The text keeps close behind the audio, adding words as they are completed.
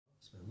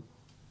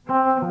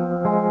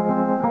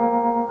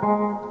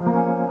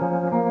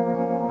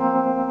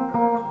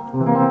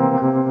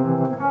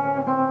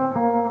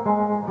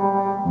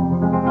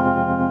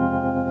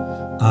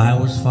I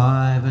was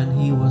 5 and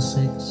he was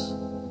 6.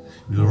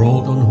 We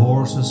rode on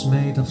horses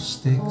made of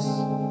sticks.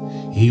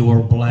 He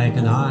wore black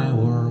and I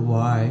wore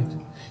white.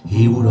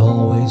 He would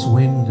always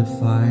win the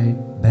fight.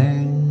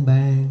 Bang,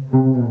 bang.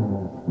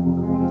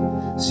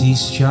 She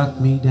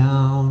shut me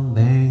down.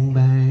 Bang,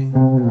 bang.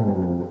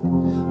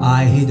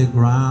 I hit the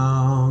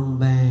ground.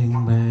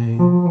 Bang, bang.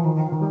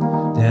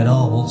 That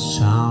awful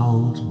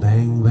sound.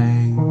 Bang,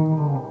 bang.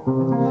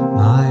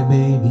 My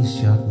baby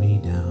shut me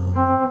down.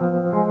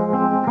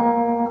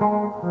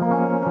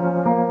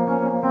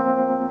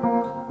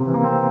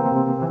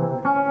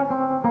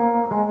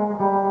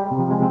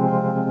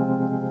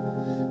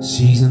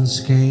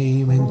 Seasons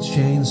came and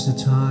changed the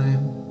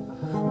time.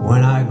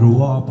 When I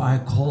grew up I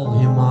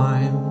called him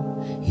mine.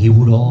 He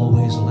would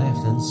always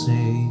laugh and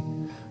say,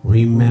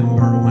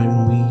 remember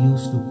when we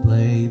used to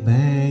play.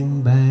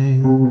 Bang,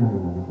 bang.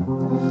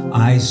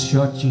 I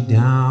shut you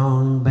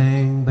down.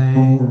 Bang,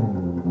 bang.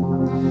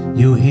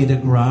 You hit the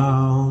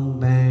ground.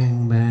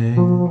 Bang, bang.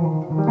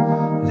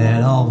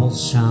 That awful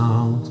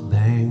sound.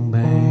 Bang,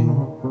 bang.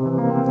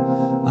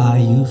 I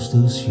used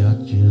to shut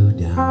you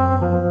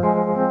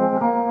down.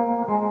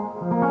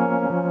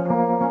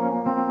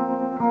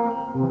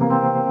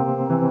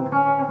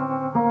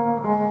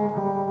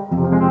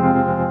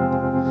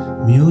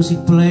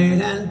 Music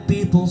played and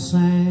people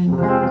sang.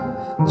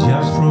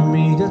 Just for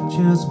me the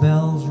church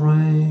bells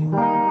rang.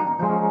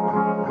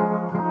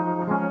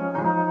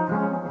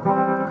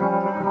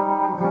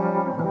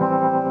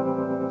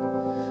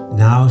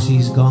 Now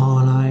she's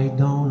gone, I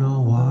don't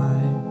know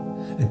why.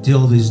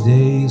 Until this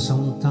day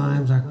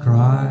sometimes I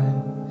cry.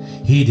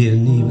 He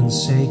didn't even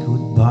say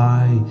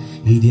goodbye.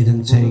 He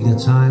didn't take the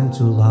time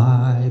to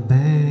lie.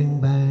 Bang,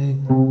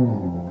 bang.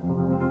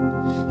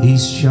 He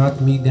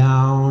shut me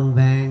down.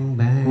 Bang,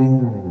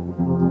 bang.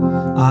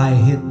 I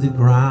hit the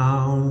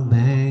ground.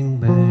 Bang,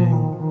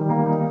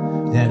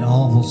 bang. That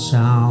awful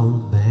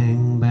sound.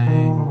 Bang,